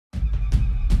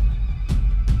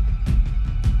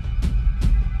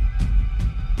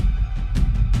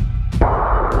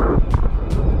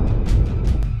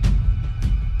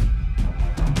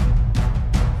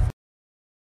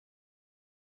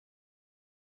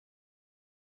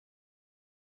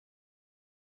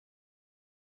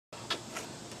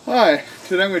Hi,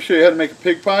 today I'm going to show you how to make a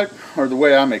pig pipe, or the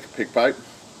way I make a pig pipe.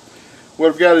 What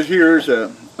I've got is here is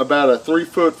about a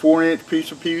 3-foot 4-inch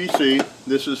piece of PVC.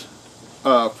 This is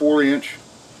 4-inch.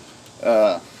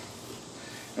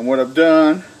 And what I've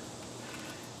done,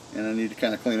 and I need to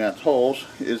kind of clean out the holes,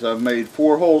 is I've made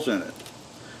 4 holes in it.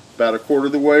 About a quarter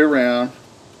of the way around,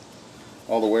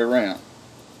 all the way around.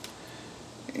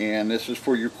 And this is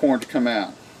for your corn to come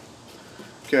out.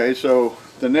 Okay, so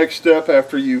the next step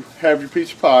after you have your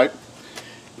piece of pipe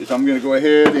is I'm going to go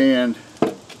ahead and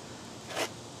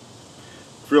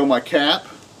drill my cap.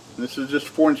 This is just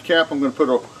a 4-inch cap. I'm going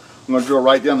to drill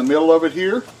right down the middle of it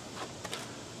here.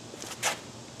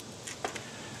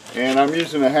 And I'm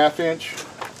using a 1/2-inch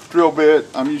drill bit.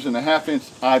 I'm using a 1/2-inch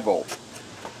eye bolt.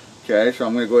 Okay, so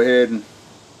I'm going to go ahead and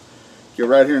get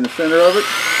right here in the center of it.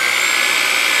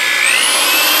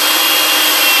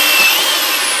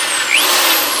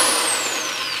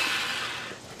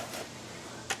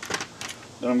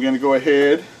 Then I'm going to go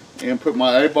ahead and put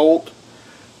my eye bolt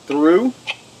through.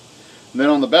 And then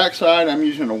on the back side, I'm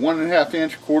using a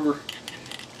 1.5-inch,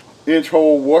 1/4-inch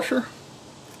hole washer.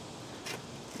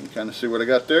 You can kind of see what I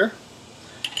got there.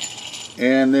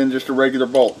 And then just a regular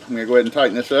bolt. I'm going to go ahead and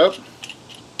tighten this up.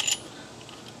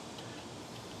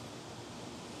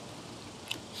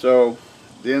 So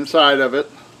the inside of it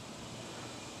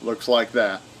looks like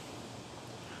that.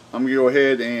 I'm going to go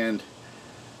ahead and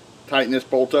tighten this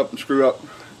bolt up and screw up,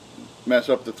 mess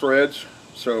up the threads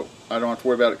so I don't have to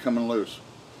worry about it coming loose.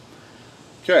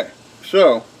 Okay,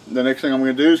 so the next thing I'm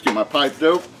going to do is get my pipe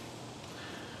dope,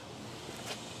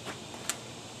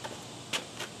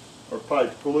 or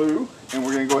pipe glue, and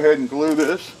we're going to go ahead and glue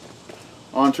this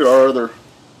onto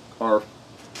our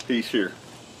piece here.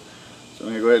 So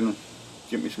I'm going to go ahead and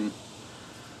get me some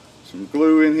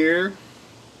glue in here.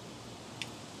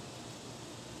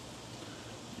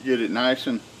 Get it nice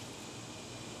and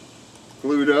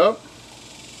glued up.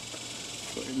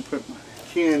 Go ahead and put my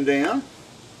can down.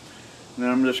 And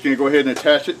then I'm just going to go ahead and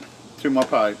attach it to my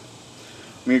pipe.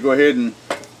 I'm going to go ahead and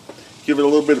give it a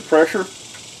little bit of pressure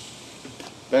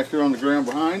back here on the ground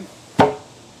behind,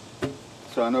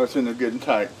 so I know it's in there good and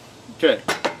tight. Okay,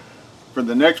 for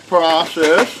the next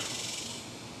process,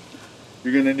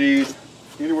 you're going to need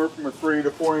anywhere from a 3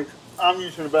 to 4 inch. I'm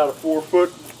using about a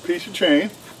 4-foot piece of chain.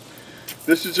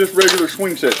 This is just regular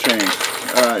swing set chain.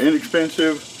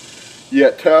 Inexpensive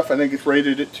yet tough. I think it's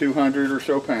rated at 200 or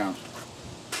so pounds.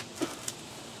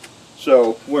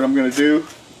 So what I'm going to do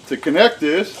to connect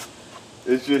this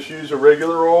is just use a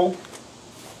regular old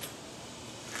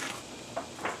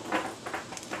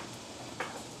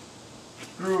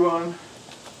screw-on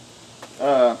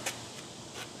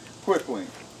quick link.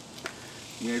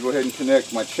 I'm going to go ahead and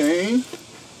connect my chain.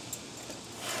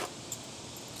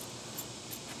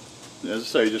 As I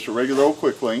say, just a regular old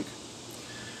quick link.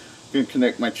 I'm going to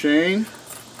connect my chain,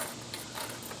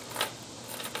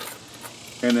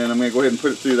 and then I'm going to go ahead and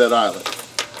put it through that eyelet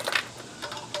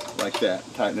like that.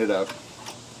 Tighten it up.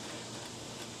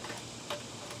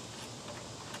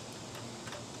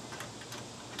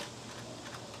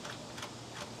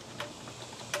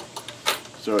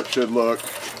 So it should look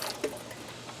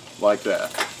like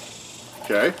that.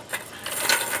 Okay.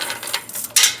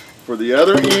 For the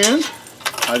other end,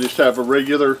 I just have a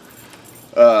regular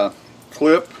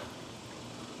clip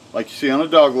like you see on a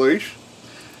dog leash.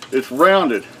 It's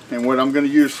rounded, and what I'm going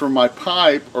to use for my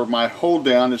pipe or my hold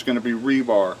down is going to be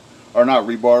rebar, or not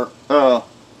rebar,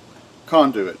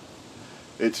 conduit.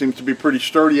 It seems to be pretty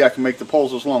sturdy. I can make the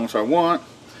poles as long as I want,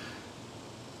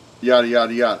 yada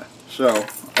yada yada. So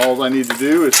all I need to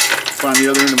do is find the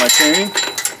other end of my chain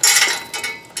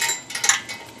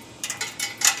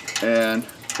and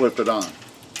flip it on.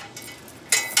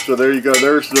 So there you go.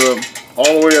 There's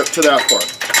all the way up to that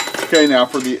part. Okay, now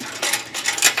so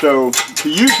to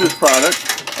use this product,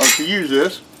 or to use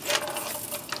this,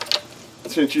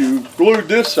 since you glued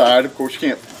this side, of course you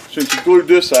can't. Since you glued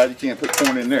this side, you can't put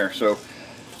corn in there. So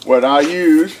what I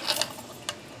use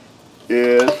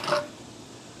is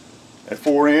a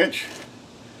 4-inch.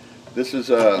 This is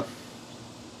a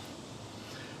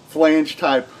flange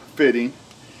type fitting,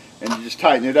 and you just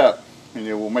tighten it up, and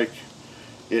it will make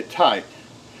it tight.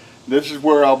 This is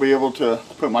where I'll be able to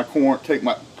put my corn,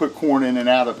 put corn in and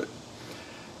out of it.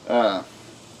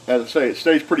 As I say, it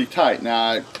stays pretty tight.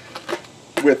 Now,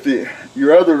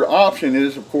 your other option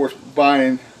is, of course,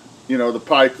 buying, the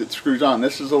pipe that screws on.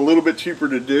 This is a little bit cheaper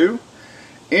to do,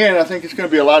 and I think it's going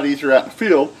to be a lot easier out in the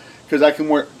field because I can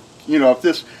work. If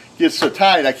this gets so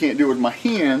tight I can't do it with my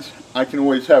hands, I can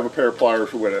always have a pair of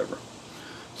pliers or whatever.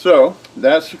 So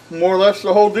that's more or less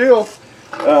the whole deal.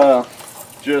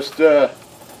 Just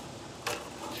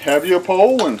have you a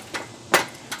pole and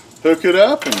hook it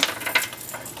up, and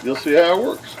you'll see how it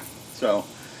works. So,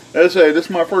 as I say, this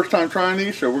is my first time trying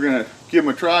these, so we're going to give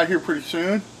them a try here pretty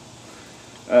soon,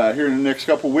 here in the next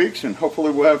couple weeks, and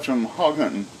hopefully we'll have some hog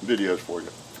hunting videos for you.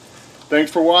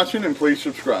 Thanks for watching, and please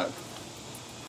subscribe.